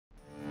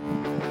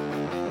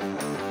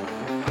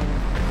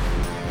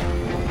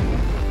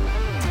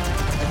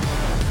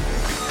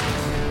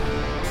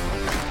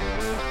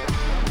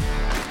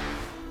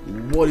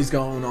What is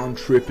going on,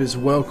 trippers?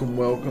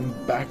 Welcome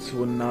back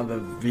to another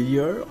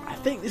video. I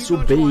think this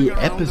will be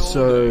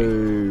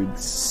episode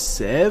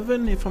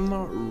 7 if I'm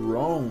not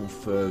wrong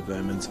for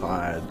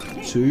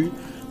Vermintide 2.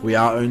 We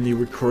are only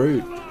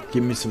recruit.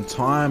 Give me some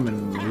time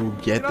and we'll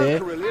get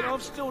there. We're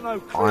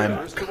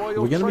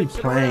going to be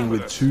playing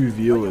with two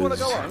viewers,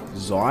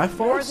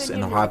 Zyphos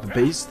and Hyper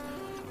Beast.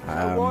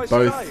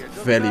 Both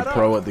fairly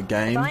pro at the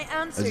game,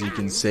 as you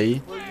can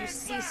see.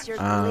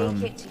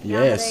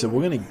 Yeah, so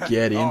we're gonna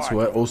get into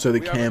it. Also the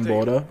cam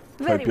border,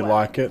 hope you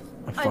like it.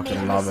 I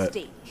fucking love it.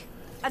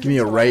 Give me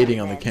a rating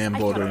on the cam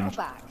border in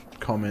the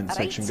comment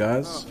section,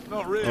 guys.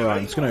 Alright,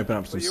 I'm just gonna open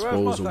up some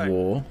spoils of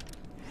war.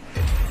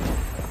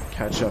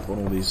 Catch up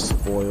on all these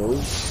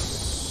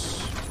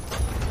spoils.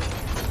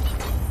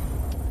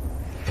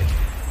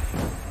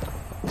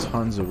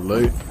 Tons of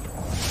loot.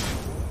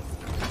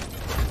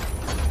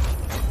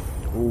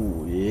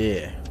 Oh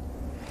yeah,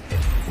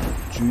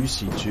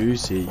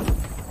 juicy.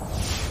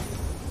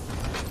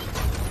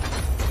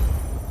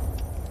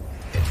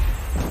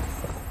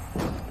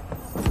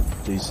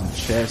 Decent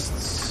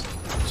chests.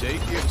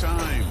 Take your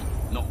time,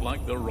 not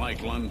like the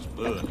Reichland's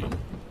burning.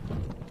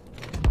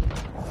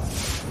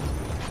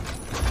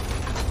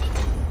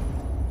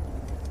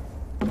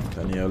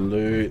 Plenty of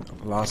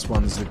loot. Last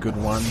one's a good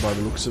one by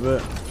the looks of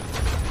it.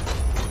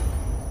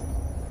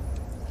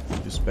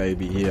 This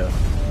baby here.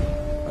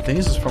 I think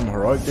this is from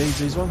Heroic Deeds,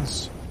 these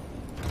ones.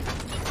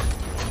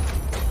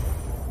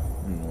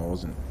 Well, it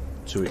wasn't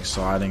too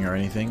exciting or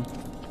anything.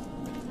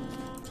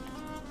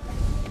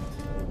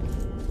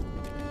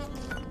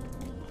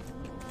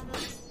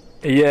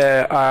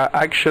 Yeah, I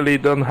actually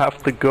don't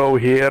have to go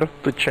here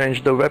to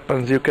change the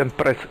weapons. You can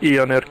press E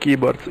on your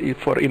keyboard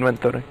for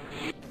inventory.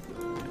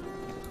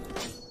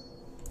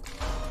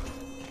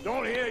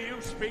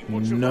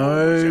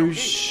 No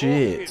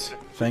shit.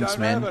 Thanks,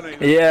 man.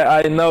 Yeah,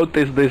 I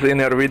noticed this in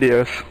your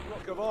videos.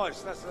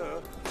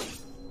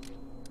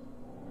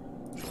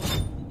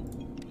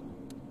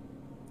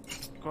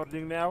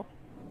 Recording now.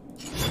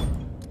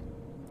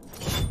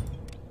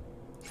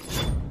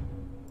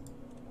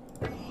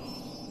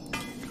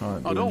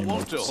 Can't do any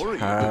more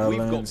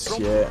talents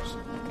yet.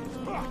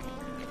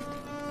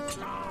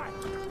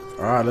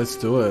 Alright, let's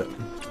do it.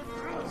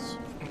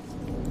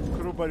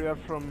 Everybody are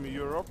from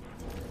Europe.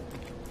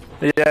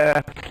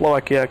 Yeah,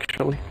 Slovakia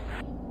actually.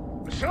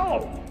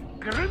 So,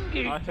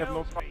 Grimgate, I have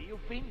no...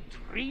 you've been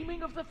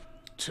dreaming of the...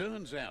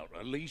 Turns out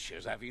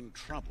Alicia's having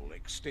trouble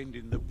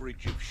extending the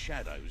Bridge of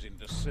Shadows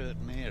into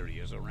certain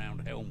areas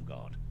around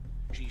Helmgard.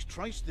 She's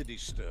traced the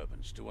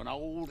disturbance to an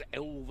old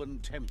elven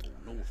temple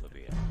north of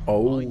here.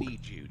 I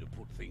need you to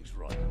put things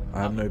right.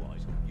 I have no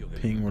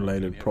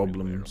ping-related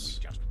problems.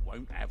 We just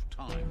won't have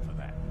time for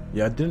that.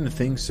 Yeah, I didn't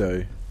think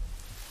so.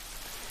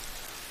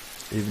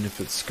 Even if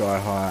it's sky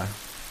high.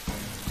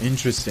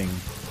 Interesting.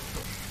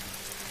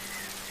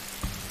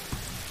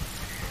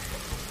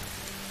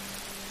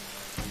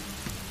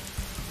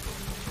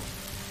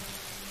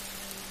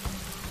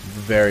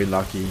 Very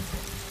lucky.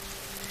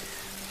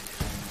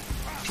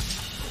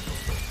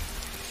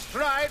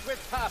 Stride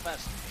with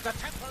purpose. The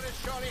temple is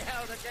surely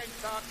held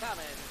against our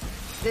coming.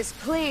 This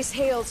place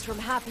hails from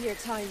happier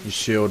times. Your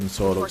shield and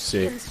sword looks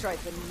sick.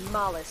 Pinstripe and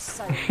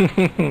malice.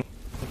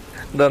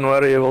 Don't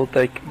worry, we'll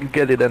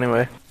get it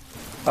anyway.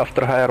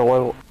 After higher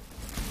level.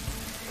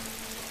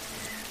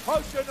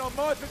 Potion on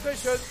my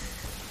position.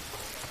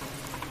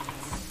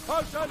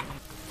 Potion.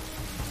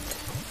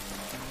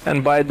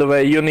 And by the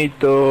way, you need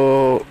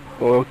to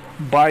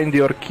bind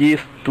your keys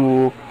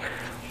to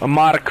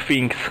mark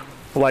things.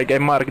 Like I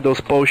mark those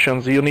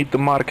potions, you need to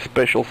mark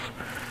specials.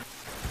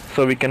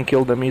 So we can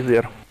kill them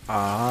easier.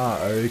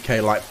 Ah, okay,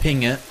 like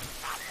ping it.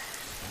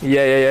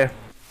 Yeah.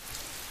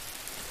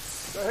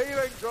 The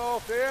healing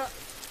draft here.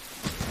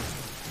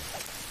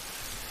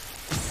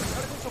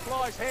 Medical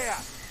supplies here.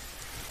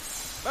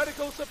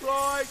 Medical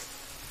supplies.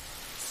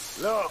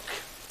 Look,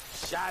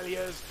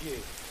 Shalia's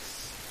gifts.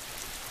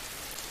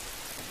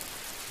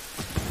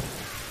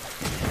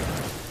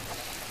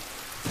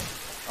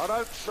 I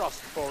don't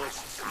trust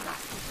forests.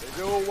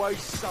 There's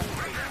always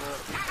something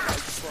that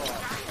takes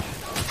fire.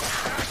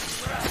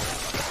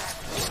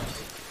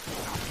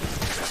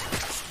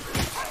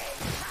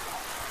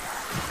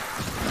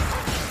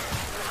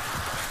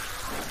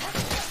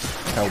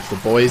 Help the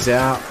boys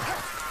out.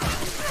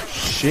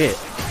 Shit.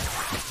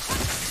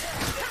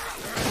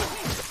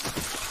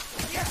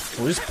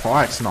 Well, this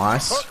pike's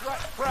nice.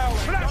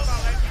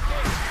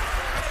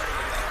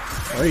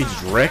 Oh, he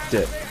just wrecked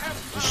it.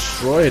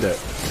 Destroyed it.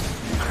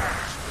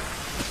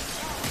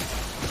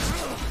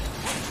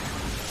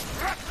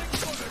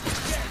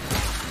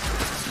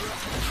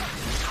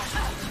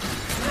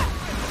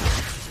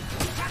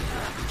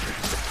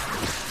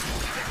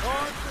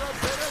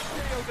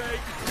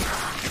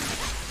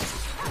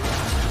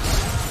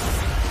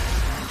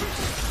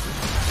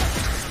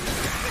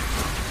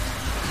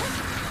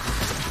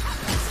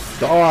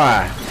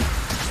 Die!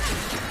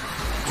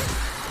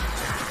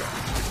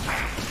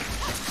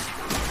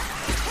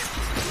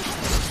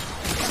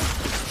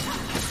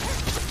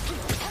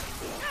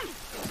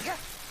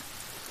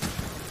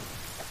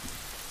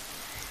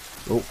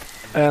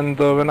 and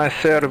when I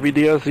share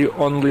videos, you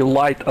only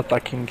light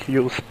attacking.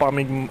 You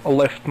spamming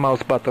left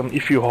mouse button.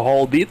 If you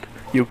hold it,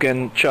 you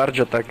can charge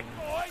attack.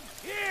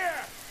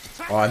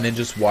 Oh, and then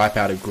just wipe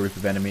out a group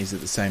of enemies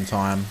at the same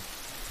time.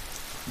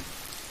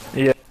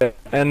 Yeah,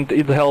 and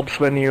it helps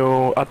when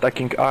you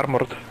attacking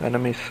armored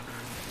enemies.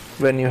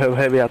 When you have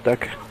heavy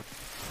attack.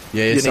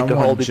 Yeah, you need to someone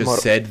hold it just more.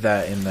 said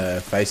that in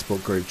the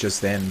Facebook group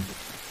just then.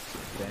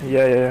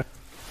 Yeah.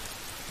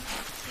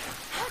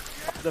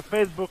 The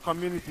Facebook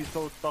community is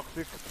so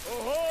toxic.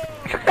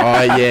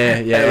 Oh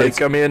yeah, Every it's,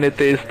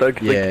 community is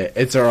toxic. yeah,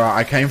 it's alright.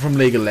 I came from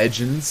League of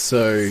Legends,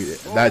 so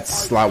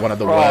that's like one of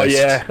the worst.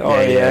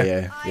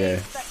 Yeah. Yeah.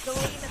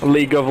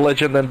 League of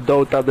Legends and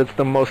Dota, that's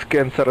the most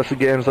cancerous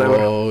games ever.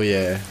 Oh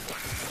yeah.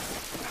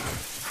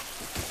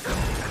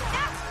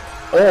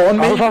 Oh, on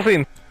me!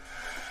 Assassin!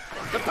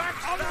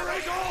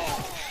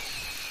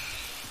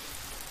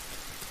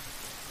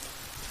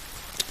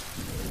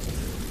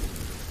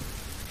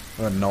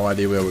 I have no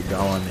idea where we're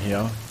going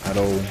here at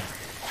all.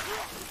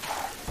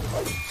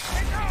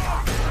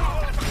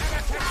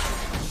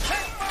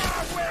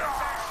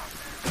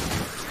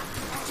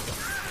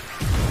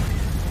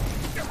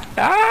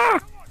 Ah!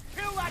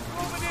 Kill that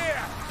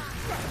grenadier!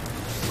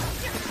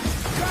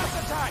 Ground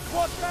attack!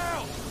 Watch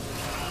out!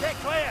 Get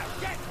clear!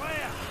 Get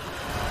clear!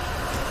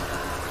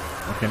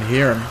 I can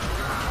hear him.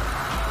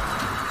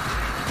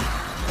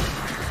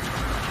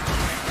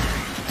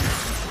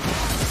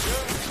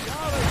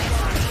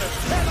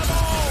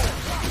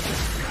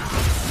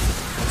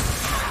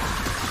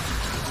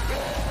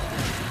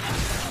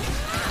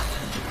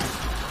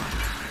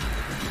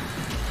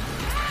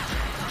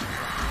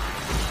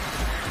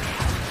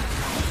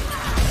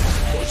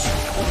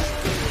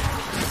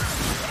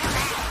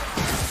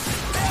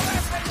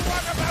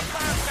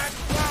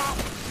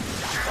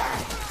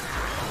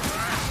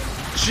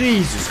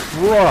 Jesus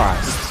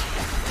Christ!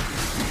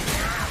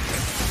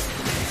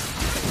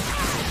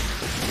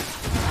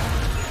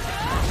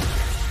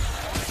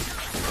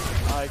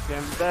 I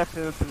can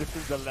definitely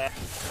feel the left.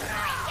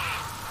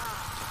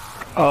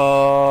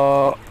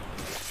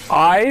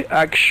 I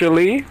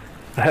actually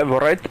have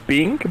red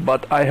ping,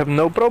 but I have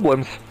no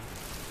problems.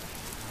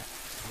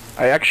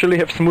 I actually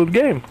have smooth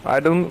game. I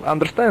don't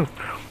understand.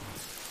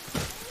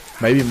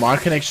 Maybe my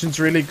connection's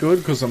really good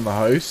because I'm the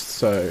host,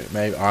 so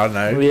maybe, I don't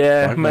know.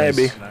 Yeah, Fuck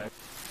maybe. knows.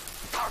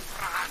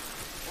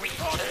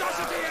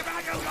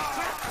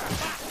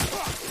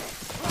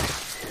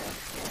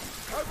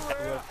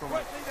 From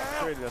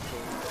Australia, so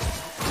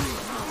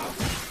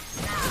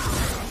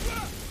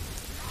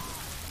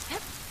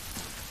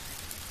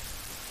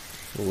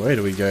Well, where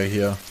do we go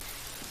here?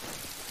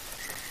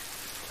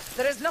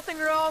 There is nothing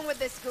wrong with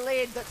this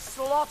glade that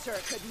slaughter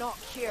could not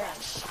cure.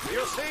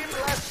 You seem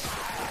less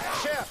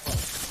cheerful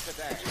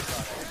today.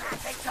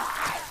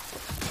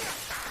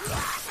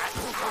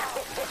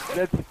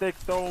 let's take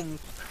tomes.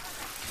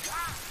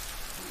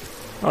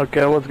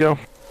 Okay, let's go.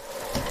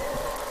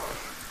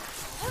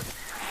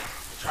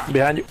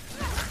 Behind you.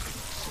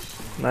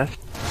 Nice.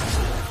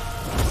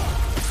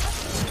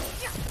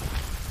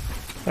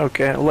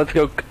 Okay, let's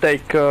go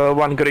take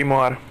one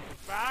grimoire.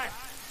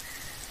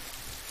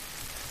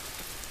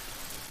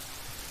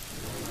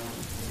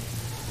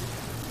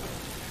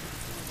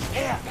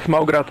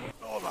 Smoke grad.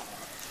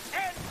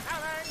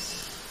 Incoming!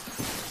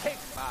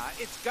 Sigma,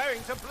 it's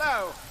going to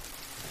blow.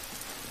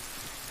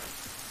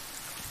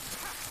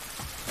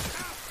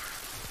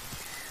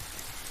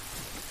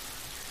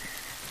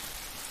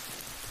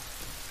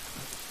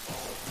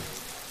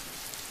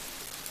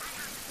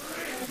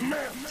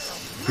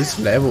 This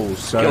level,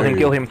 so...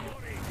 Kill him.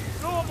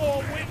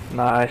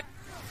 Nice.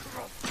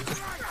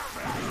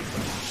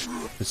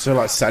 It's so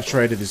like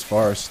saturated, this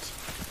forest.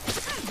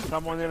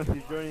 Someone else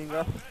is joining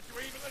us.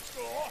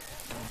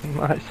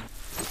 Nice.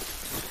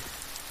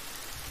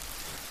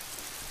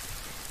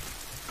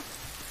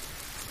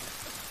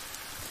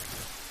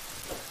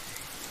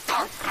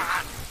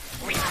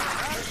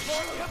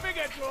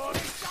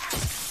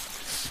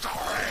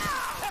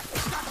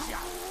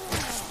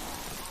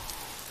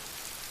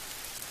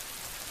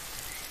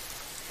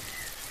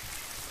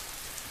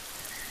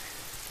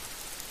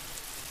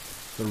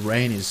 The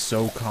rain is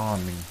so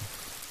calming.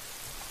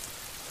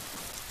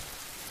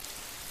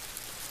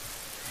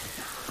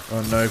 I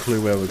have no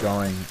clue where we're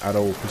going at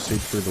all.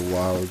 Proceed through the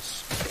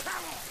wilds.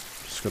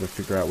 Just gotta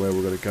figure out where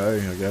we're gonna go,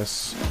 I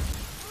guess.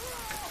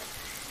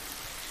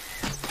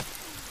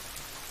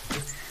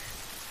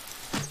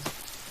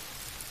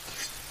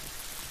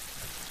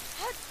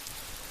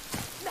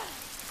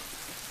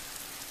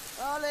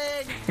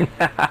 Darling,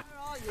 where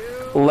are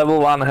you? Level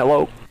 1,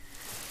 hello.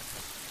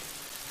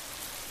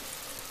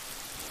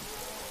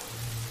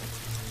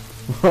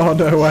 Oh,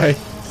 no way.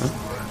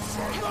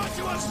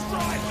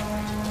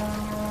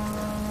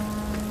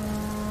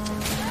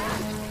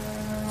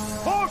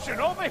 Potion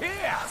over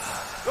here!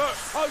 Look,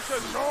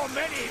 potions are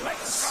many.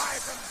 Let's try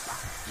them.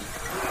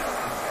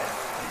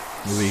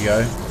 Here we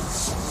go.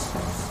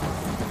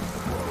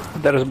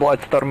 There's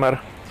Blightstormer.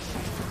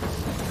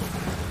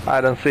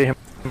 I don't see him.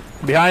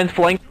 Behind,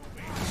 flank.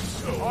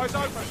 Eyes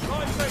open,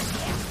 9 feet.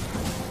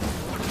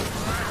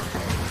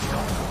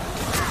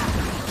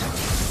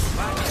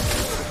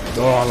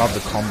 Oh, I love the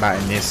combat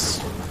in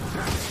this.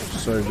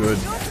 So good.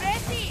 You're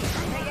ready.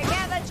 Can you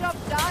get the job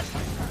done?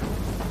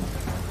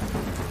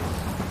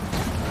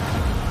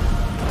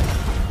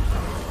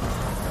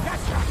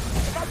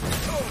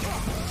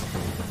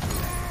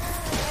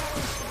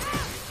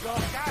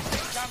 Got gas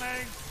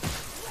incoming.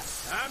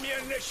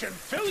 Ammunition,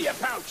 fill your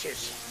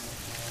pouches.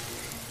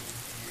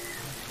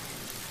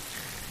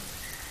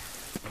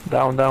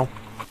 Down, down.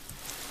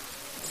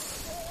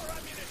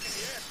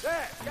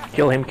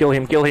 Kill him, kill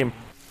him, kill him.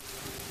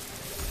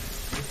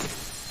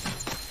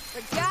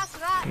 The gas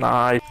rat.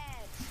 Nice.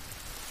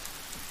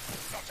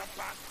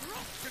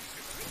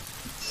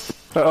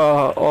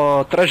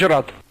 Treasure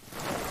rat.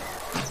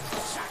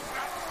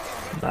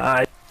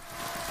 Nice.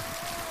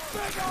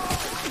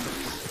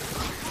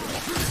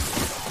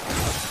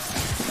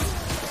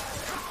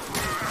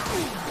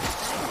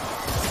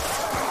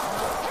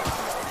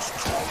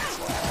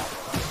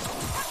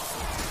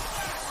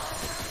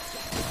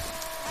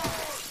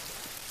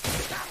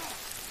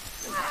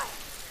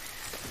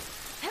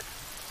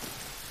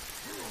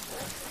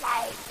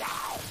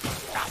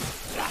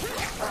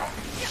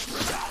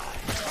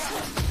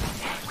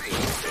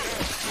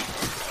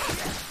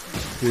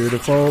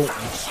 Beautiful.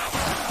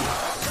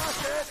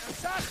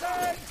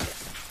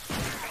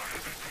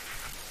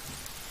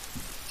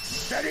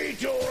 Steady,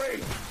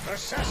 Dory.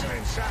 Assassin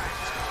in sight.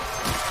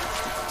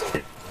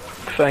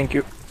 Thank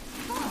you.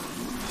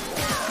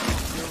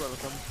 You're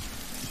welcome.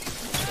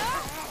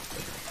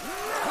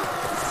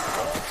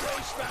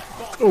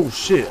 Oh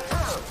shit.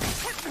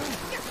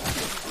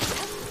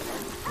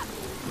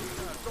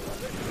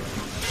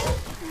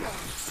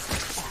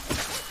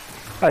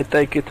 I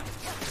take it.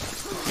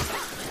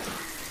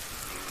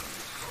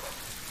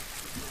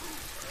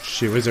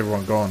 Shit, where's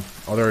everyone gone?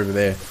 Oh, they're over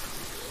there.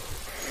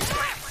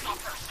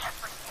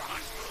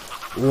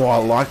 Oh, I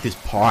like this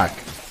pike.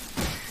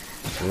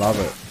 Love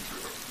it.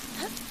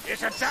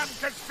 It's a damn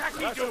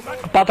Kentucky doom.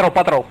 Patrol,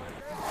 patrol.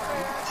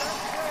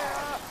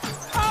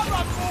 I'm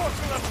a more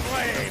to the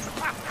flame.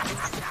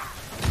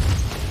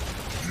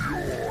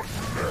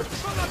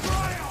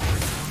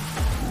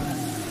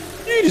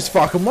 You just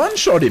fucking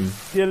one-shot him.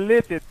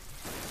 Delete it.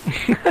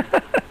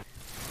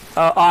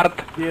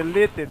 Art.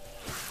 Delete it.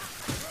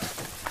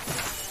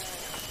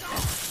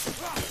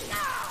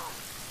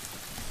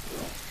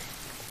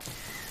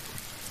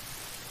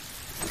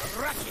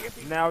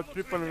 Now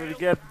Triple will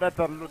get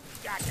better loot.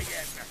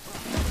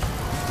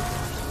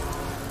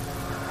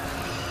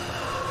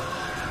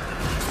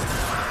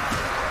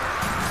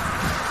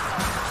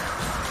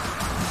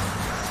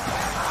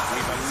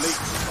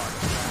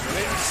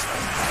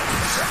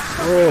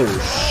 Oh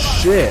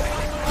shit.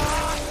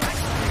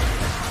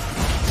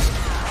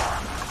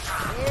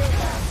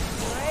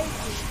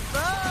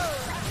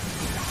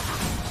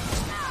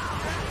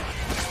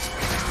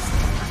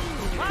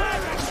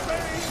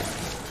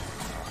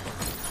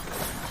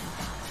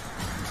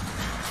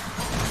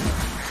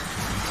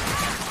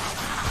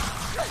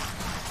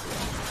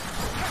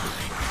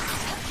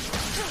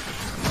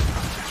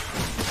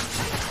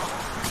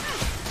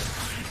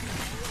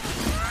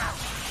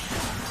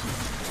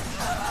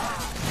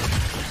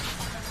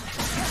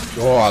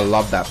 Oh, I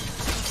love that.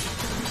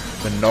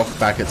 The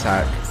knockback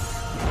attack.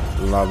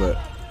 Love it.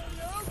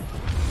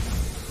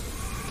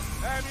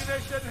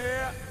 Ammunition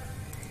here.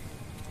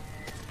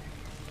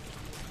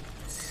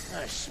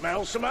 I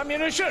smell some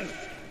ammunition.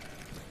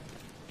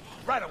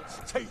 Rattles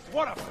teeth,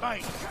 what a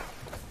pain.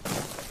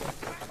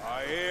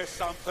 I hear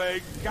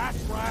something. Gas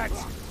rat.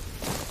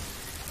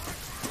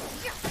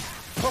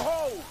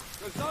 Oh,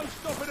 there's no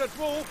stopping a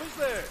dwarf, is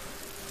there?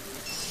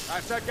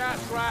 That's a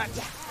gas rat.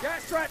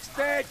 Gas rat's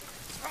dead.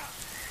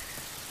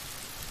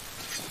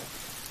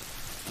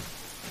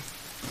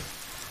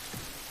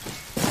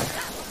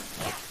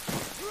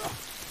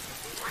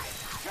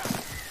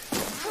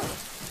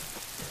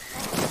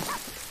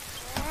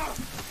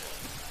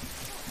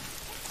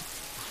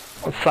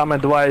 Some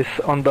advice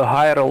on the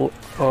higher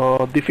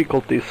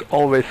difficulties: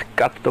 always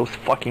cut those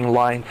fucking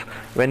lines.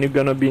 When you're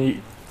gonna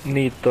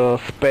need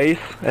space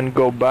and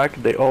go back,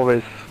 they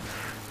always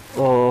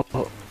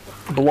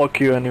block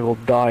you and you will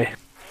die.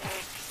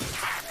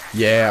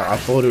 Yeah, I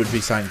thought it would be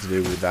something to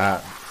do with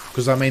that.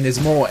 Because I mean, there's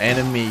more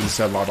enemies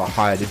at like a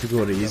higher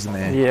difficulty, isn't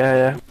there? Yeah,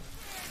 yeah.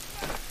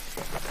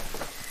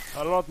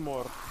 A lot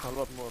more. A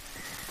lot more.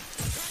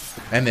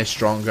 And they're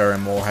stronger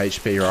and more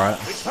HP, right?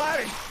 It's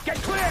firing. Get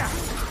clear.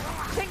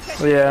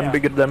 Yeah, and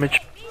bigger damage.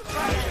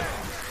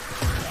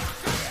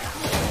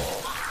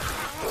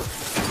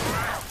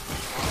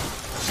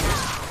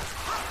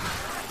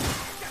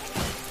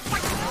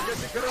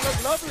 It's gonna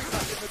look lovely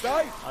back in the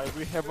day.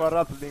 We have a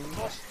rattling.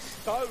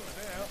 Stone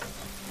now.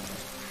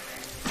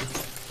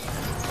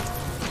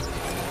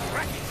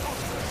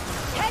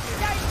 Head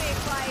down,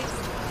 mayflies.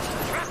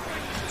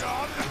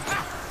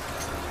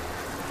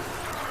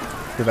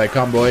 Here they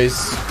come, boys.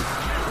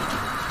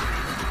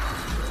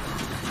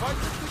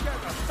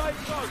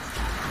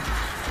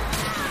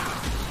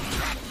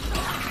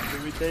 Do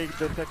we take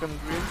the second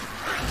win?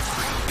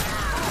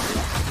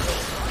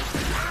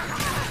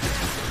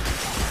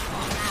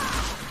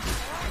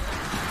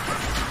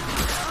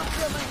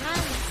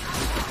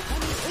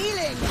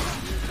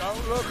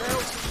 Don't look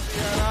healthy,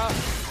 Sienna.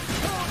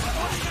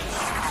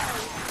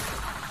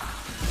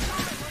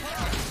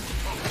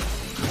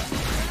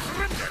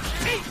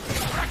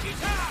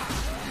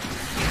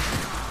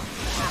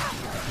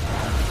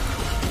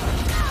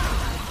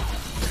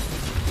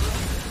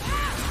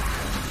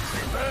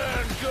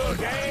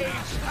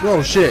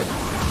 Oh shit.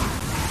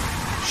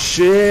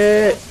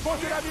 Shit.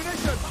 Spotted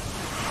ammunition.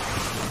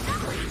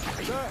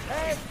 The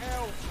head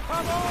elf.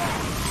 Come on.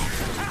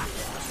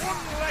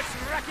 One less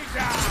wreckage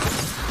out.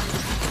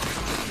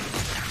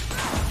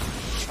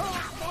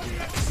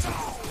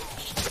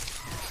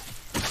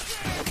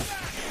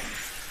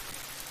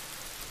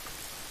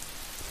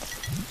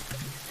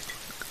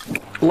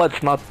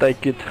 Let's not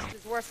take it.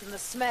 It's worse than the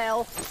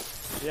smell.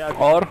 Yeah,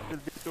 Or? it will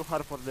be too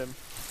hard for them.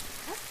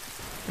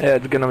 Yeah,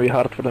 it's gonna be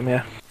hard for them,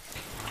 yeah.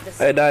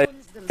 The And I-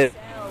 stones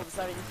themselves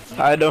are infused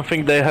I don't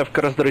think they have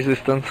cross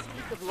resistance.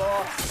 with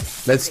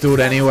loss. Let's do it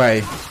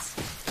anyway.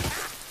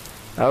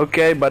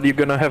 Okay, but you're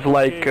gonna have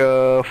like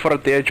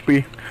 30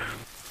 HP.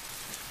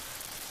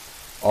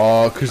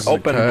 Oh, because the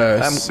Open.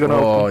 curse. I'm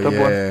gonna oh, open top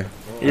yeah. one.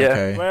 Yeah.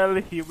 Okay. Well,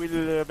 he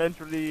will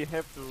eventually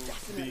have to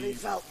Definitely be...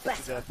 felt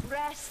better.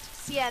 Rest,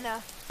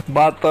 Sienna.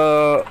 But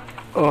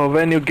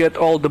when you get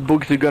all the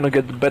books, you're gonna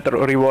get better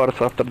rewards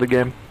after the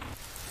game.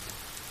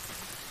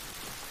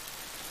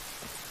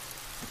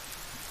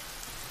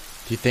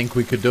 Do you think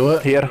we could do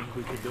it? Here.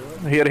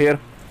 Here.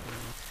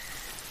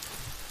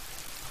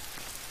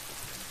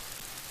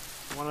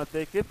 Wanna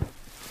take it?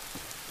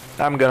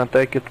 I'm gonna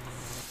take it.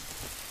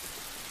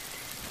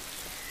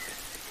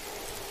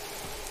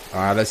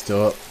 Alright, let's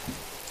do it.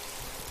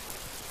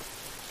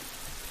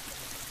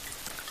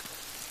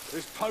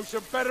 This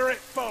potion better it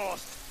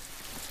fast.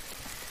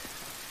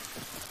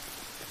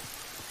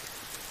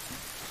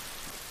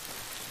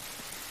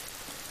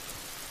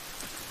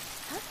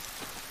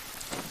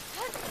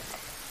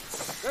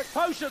 There's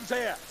potions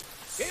here.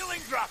 Healing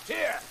dropped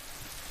here.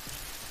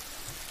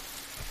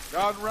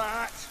 Done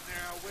right.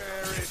 Now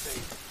where is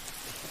he?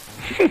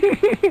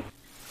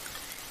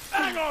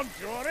 Hang on,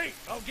 Johnny.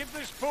 I'll give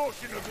this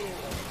potion a go.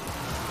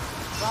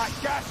 That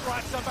gas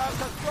rat's about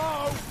to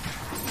throw.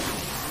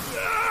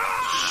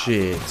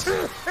 Shit.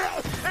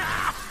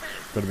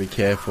 Gotta be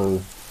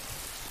careful.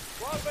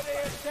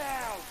 Bombardier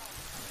down.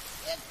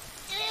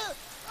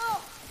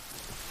 Oh,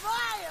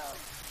 vile!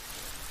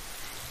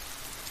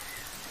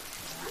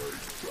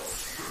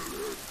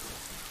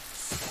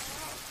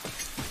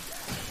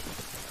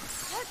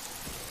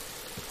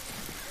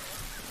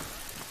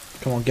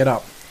 Come on, get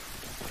up.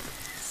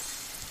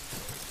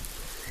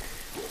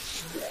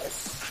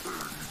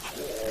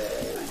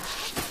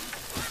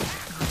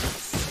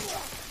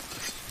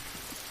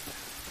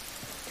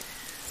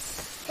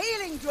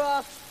 Healing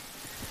drop.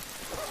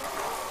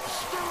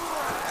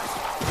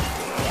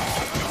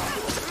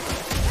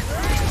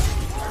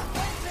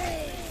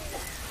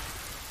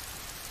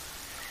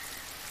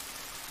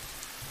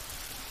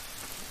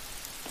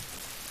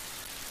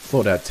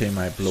 Thought our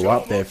teammate blew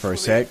up there for a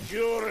sec.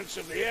 Endurance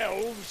of the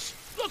elves.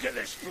 Look at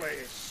this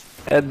place.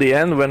 At the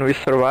end, when we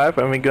survive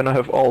and we're gonna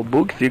have all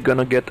books, you're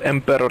gonna get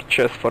Emperor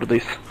chest for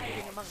this.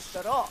 Hiding amongst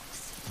the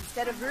rocks.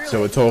 Instead of So we're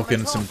ruins talking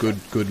from some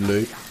atop. good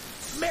loot.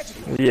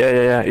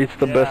 Yeah, it's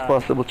the best Yeah.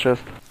 possible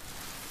chest.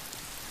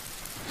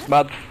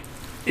 But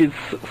it's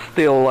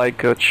still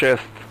like a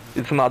chest.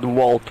 It's not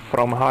vault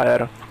from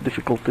higher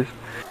difficulties.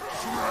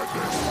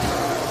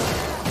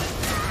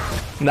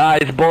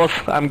 Nice, boss.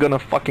 I'm gonna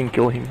fucking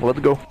kill him. Let's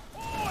go.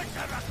 Oh, it's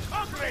the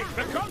country.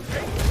 The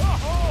country.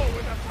 Oh,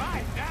 with a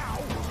fight now.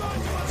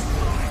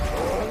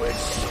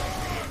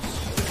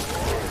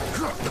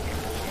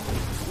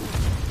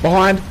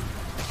 Behind!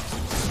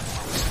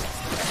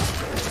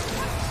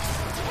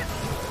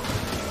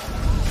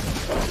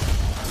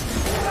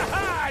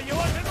 Ha! You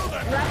want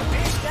another?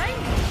 Rapid down.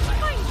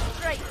 Fine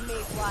straight and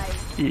made wide.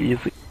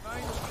 Easy.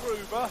 Name's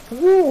Kruber.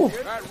 Woo.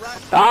 That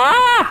rat.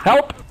 Ah!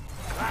 Help!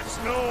 That's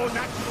no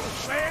natural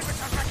slave.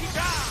 It's a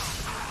Kakita.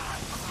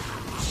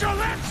 So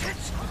that's it.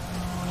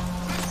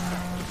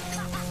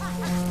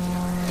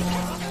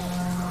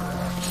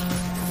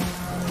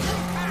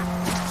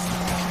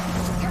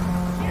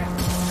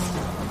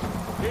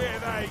 Here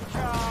they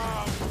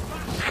come.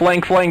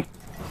 Flank.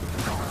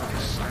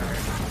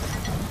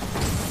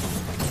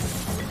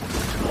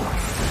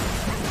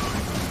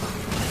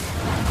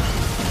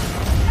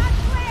 Not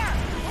clear.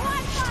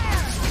 On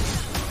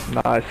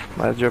fire.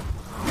 Nice job.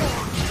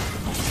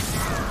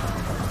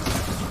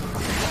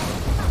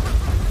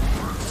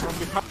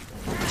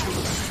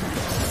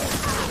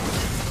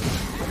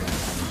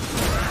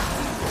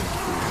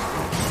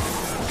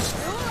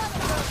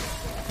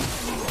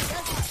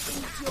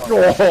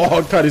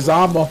 Oh, cut his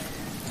arm off.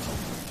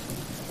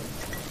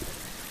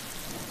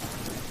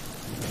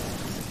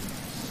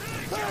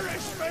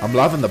 I'm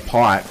loving the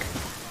pike.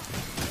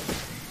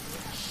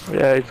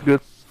 Yeah, it's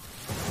good.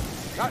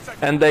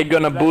 And they're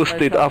gonna boost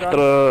it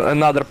after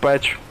another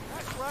patch.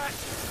 That's right.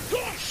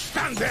 Don't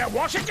stand there,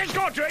 watch it. It's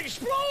going to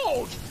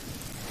explode.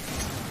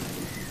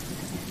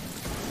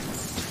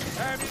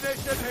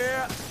 Ammunition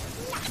here.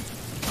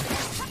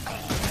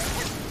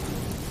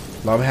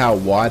 Love how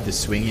wide the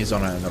swing is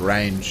on it and the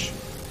range.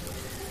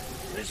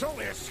 It's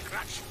only a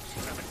scratch.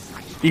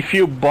 If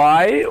you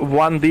buy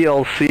one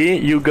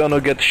DLC, you're gonna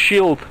get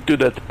shield to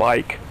that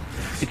bike.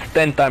 It's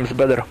 10 times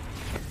better.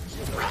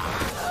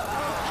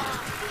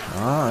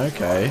 Ah,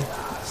 okay.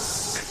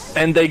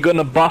 And they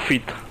gonna buff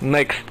it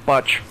next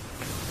patch.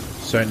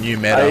 So new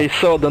meta. I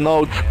saw the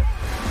notes.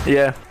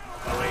 Yeah.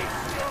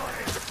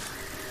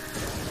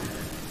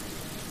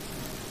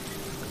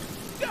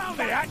 Down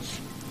the hatch.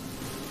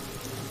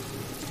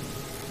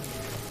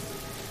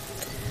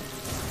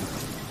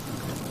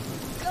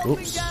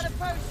 Oops. Pick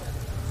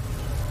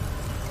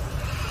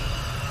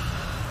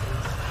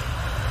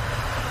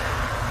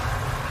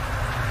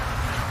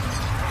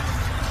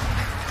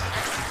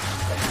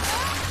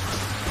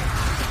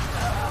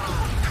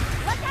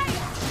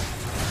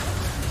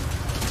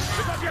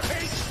up your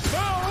feet.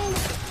 Move.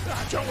 I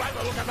don't like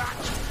the look of that.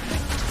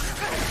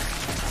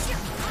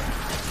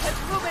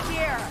 Let's move it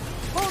here.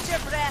 Hold your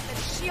breath and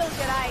shield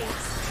your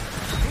eyes.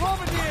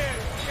 Bombardier.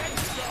 Get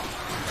shot.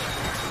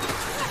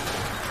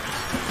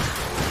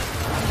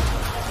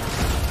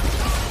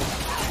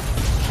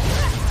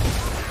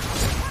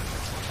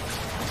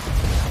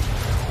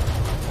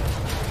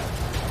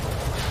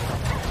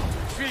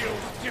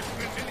 Feels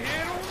different in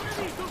here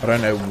already. I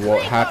don't know what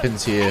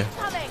happens here.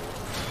 Coming.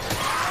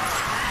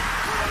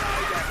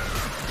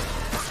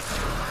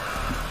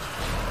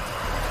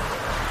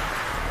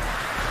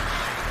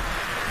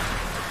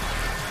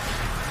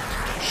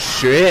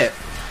 Shit.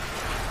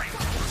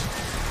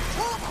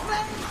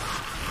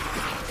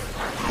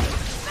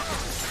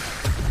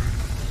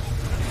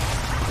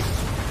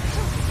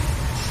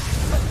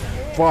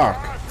 Fuck.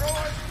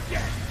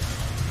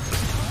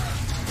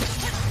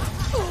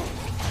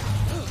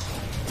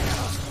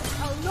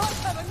 I'll not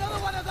have another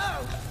one of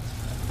those.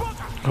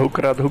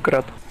 Hook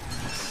rat.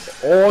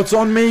 Oh, it's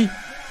on me.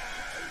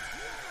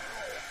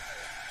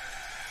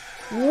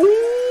 Woo!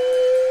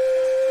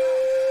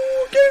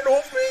 Get it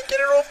off me. Get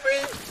it off me.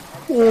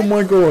 Oh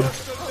my god.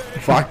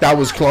 Fuck, that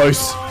was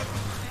close.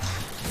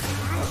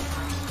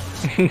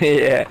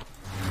 Yeah.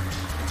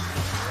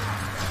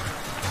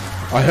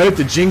 I heard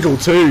the jingle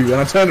too, and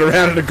I turned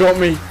around and it got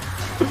me.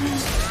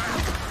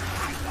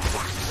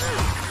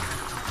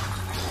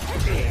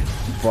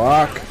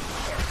 Fuck.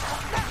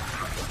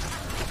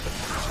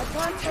 I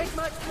can't take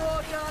much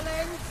more,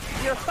 darling.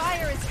 Your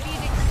fire is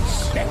feeding.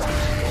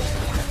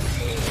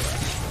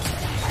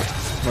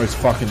 Almost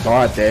fucking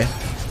died there.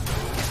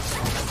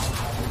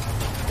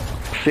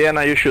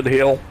 Sienna, you should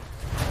heal.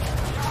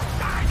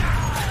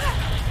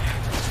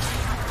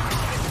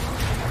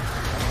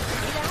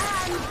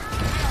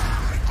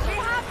 We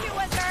have you,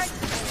 wizard.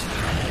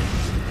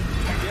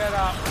 Get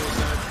up,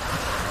 wizard.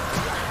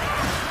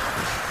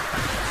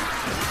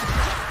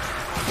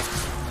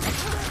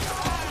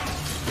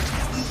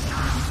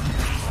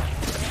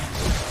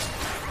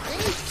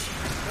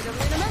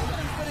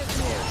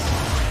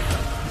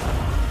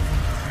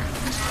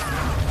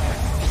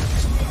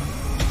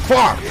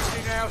 Fuck!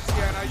 Easy now,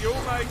 Sienna.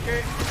 You'll make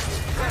it.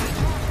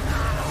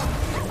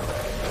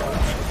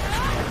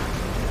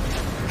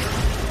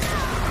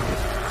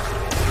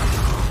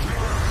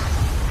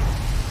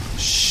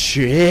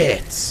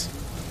 Shit!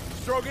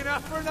 Strong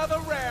enough for another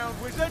round,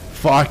 wizard.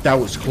 Fuck, that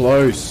was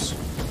close.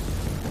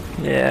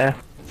 Yeah.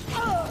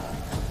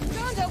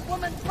 Can't a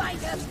woman find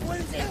her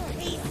wounds in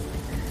peace?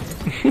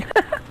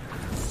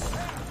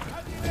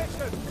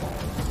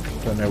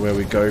 Don't know where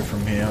we go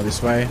from here.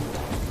 This way?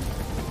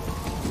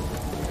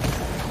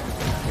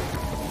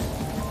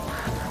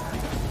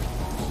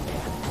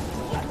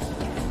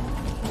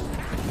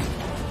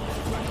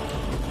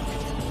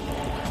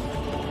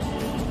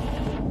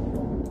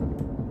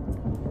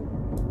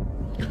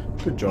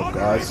 Good job,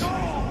 guys.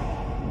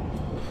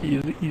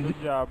 Easy. Good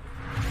job.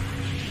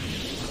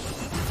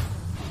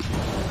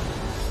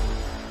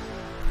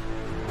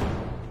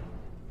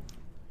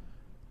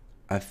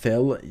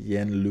 Athel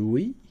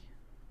Yenlui,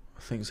 I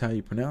think is how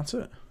you pronounce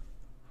it.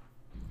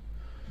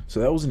 So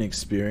that was an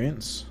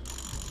experience.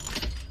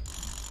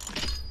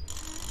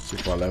 See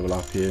if I level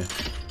up here.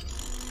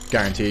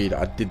 Guaranteed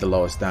I did the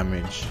lowest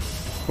damage.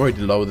 Probably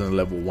did lower than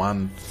level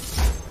 1.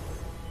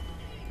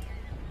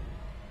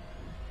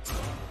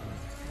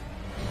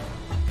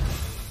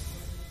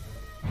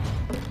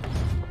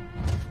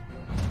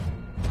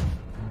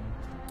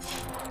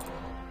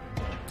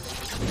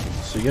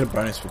 So you get a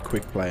bonus for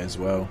quick play as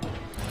well.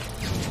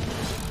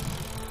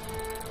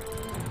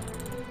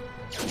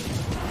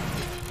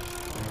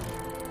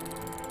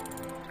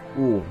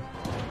 Ooh.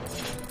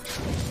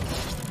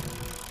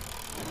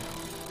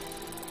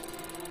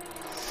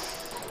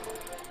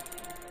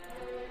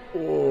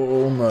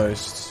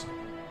 Almost.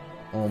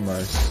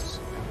 Almost.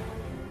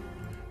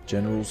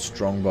 General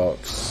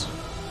Strongbox.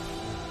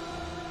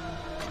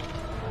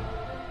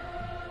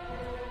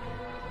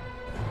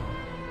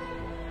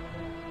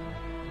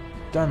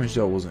 Damage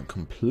though wasn't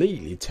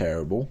completely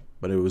terrible,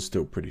 but it was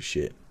still pretty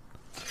shit.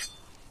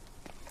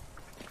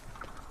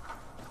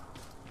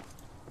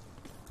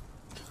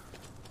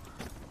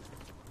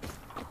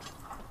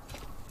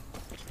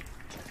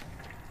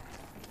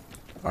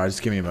 Alright,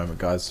 just give me a moment,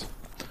 guys.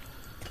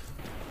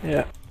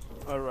 Yeah.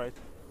 Alright.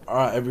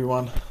 Alright,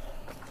 everyone.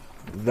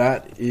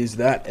 That is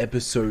that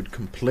episode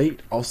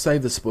complete. I'll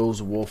save the spoils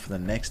of war for the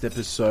next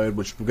episode,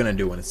 which we're going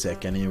to do in a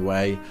sec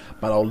anyway.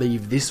 But I'll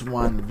leave this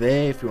one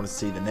there. If you want to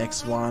see the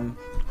next one,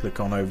 click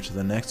on over to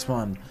the next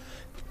one.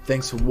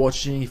 Thanks for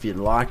watching. If you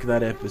like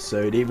that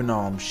episode, even though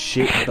I'm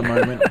shit at the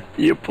moment,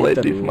 You played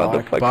hit the this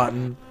like motherfucker.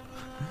 button.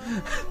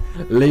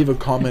 Leave a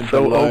comment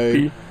So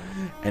below. OP.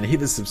 And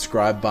hit the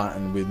subscribe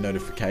button with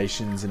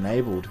notifications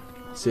enabled.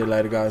 See you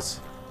later,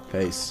 guys.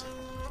 Peace.